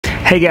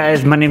Hey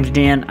guys, my name's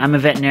Dan, I'm a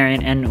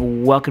veterinarian,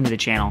 and welcome to the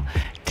channel.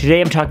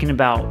 Today I'm talking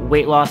about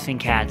weight loss in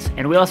cats.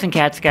 And weight loss in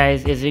cats,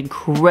 guys, is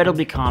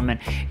incredibly common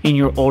in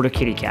your older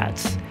kitty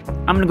cats.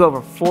 I'm going to go over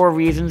 4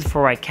 reasons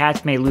for why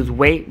cats may lose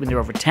weight when they're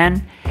over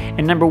 10.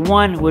 And number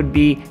 1 would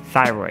be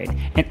thyroid.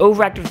 An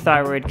overactive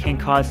thyroid can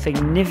cause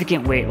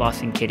significant weight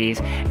loss in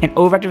kitties, and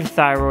overactive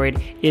thyroid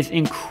is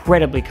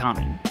incredibly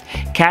common.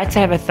 Cats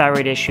that have a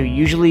thyroid issue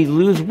usually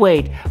lose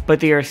weight, but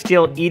they are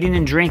still eating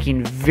and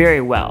drinking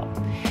very well.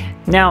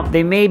 Now,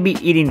 they may be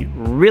eating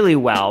really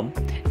well,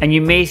 and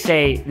you may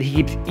say that he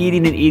keeps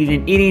eating and eating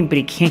and eating, but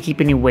he can't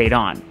keep any weight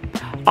on.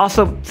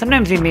 Also,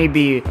 sometimes they may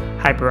be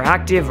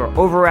hyperactive or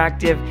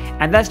overactive,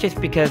 and that's just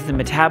because the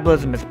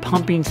metabolism is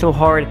pumping so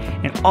hard,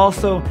 and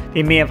also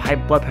they may have high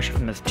blood pressure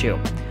from this too.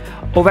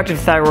 Overactive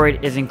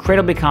thyroid is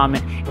incredibly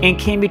common and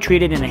can be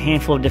treated in a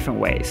handful of different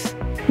ways.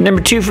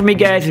 Number 2 for me,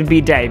 guys, would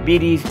be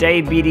diabetes.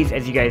 Diabetes,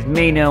 as you guys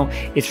may know,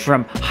 is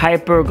from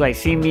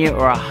hyperglycemia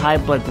or a high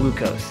blood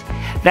glucose.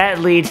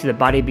 That leads to the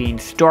body being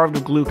starved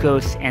of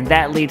glucose, and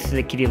that leads to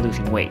the kitty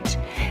losing weight.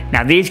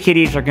 Now, these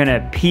kitties are going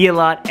to pee a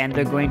lot and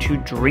they're going to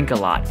drink a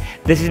lot.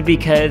 This is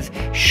because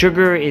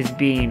sugar is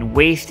being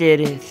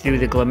wasted through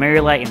the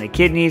glomeruli in the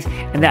kidneys,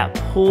 and that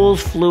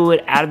pulls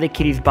fluid out of the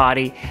kitty's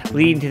body,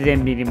 leading to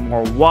them needing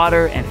more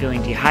water and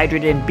feeling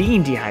dehydrated and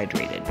being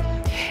dehydrated.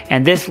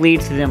 And this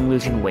leads to them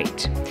losing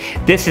weight.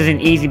 This is an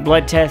easy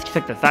blood test, just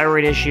like the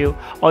thyroid issue.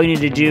 All you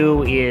need to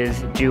do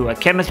is do a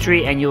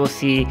chemistry and you will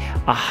see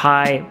a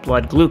high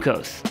blood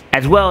glucose.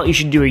 As well, you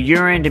should do a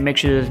urine to make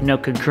sure there's no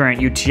concurrent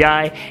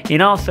UTI,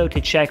 and also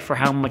to check for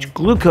how much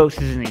glucose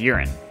is in the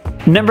urine.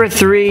 Number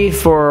 3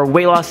 for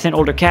weight loss in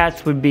older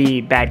cats would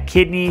be bad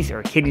kidneys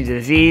or kidney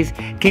disease.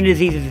 Kidney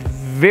disease is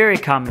very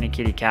common in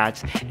kitty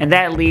cats, and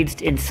that leads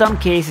to, in some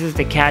cases,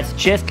 the cats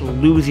just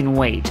losing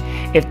weight.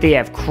 If they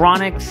have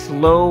chronic,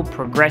 slow,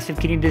 progressive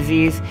kidney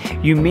disease,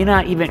 you may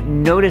not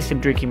even notice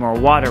them drinking more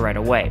water right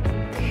away.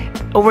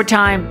 Over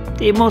time,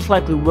 they most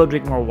likely will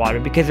drink more water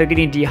because they're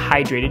getting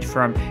dehydrated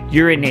from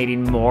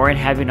urinating more and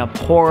having a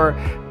poor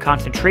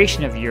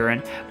concentration of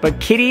urine. But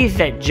kitties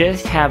that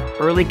just have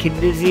early kidney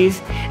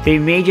disease, they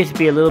may just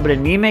be a little bit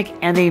anemic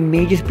and they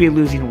may just be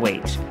losing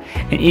weight.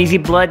 An easy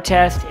blood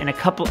test and a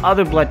couple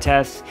other blood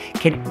tests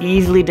can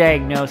easily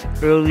diagnose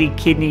early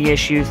kidney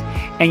issues,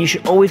 and you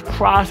should always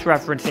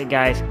cross-reference it,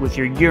 guys, with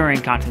your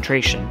urine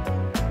concentration.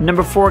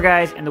 Number 4,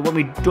 guys, and the one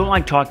we don't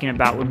like talking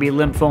about, would be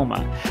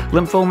lymphoma.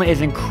 Lymphoma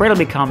is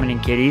incredibly common in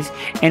kitties,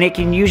 and it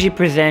can usually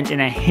present in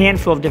a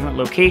handful of different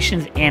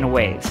locations and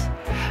ways.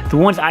 The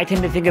ones I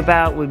tend to think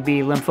about would be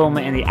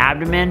lymphoma in the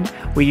abdomen,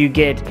 where you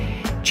get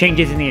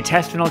changes in the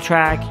intestinal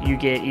tract. You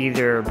get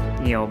either,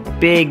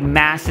 big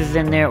masses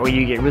in there, or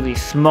you get really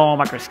small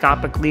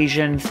microscopic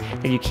lesions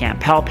that you can't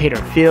palpate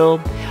or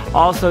feel.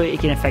 Also, it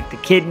can affect the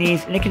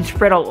kidneys, and it can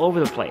spread all over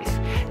the place.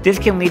 This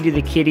can lead to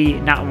the kitty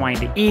not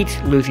wanting to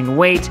eat, losing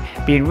weight,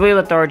 being really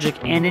lethargic,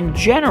 and in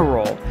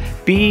general,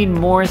 being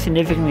more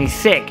significantly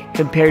sick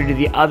compared to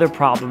the other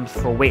problems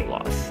for weight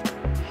loss.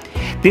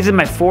 These are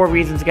my 4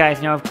 reasons,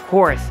 guys. Now, of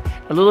course,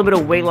 a little bit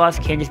of weight loss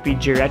can just be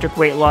geriatric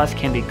weight loss,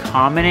 can be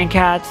common in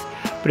cats,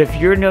 but if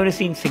you're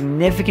noticing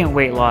significant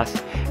weight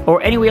loss,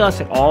 or any weight loss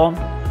at all,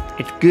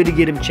 it's good to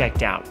get them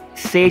checked out.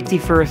 Safety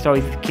first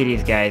always with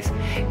kitties, guys.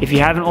 If you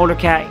have an older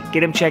cat,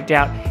 get them checked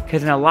out,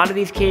 because in a lot of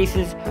these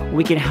cases,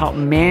 we can help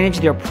manage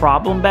their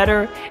problem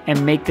better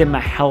and make them a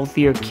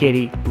healthier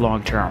kitty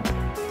long term.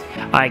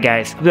 Alright,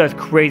 guys, that was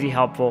crazy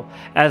helpful.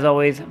 As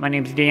always, my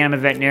name's Dan, I'm a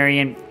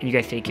veterinarian, and you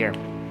guys take care.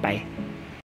 Bye.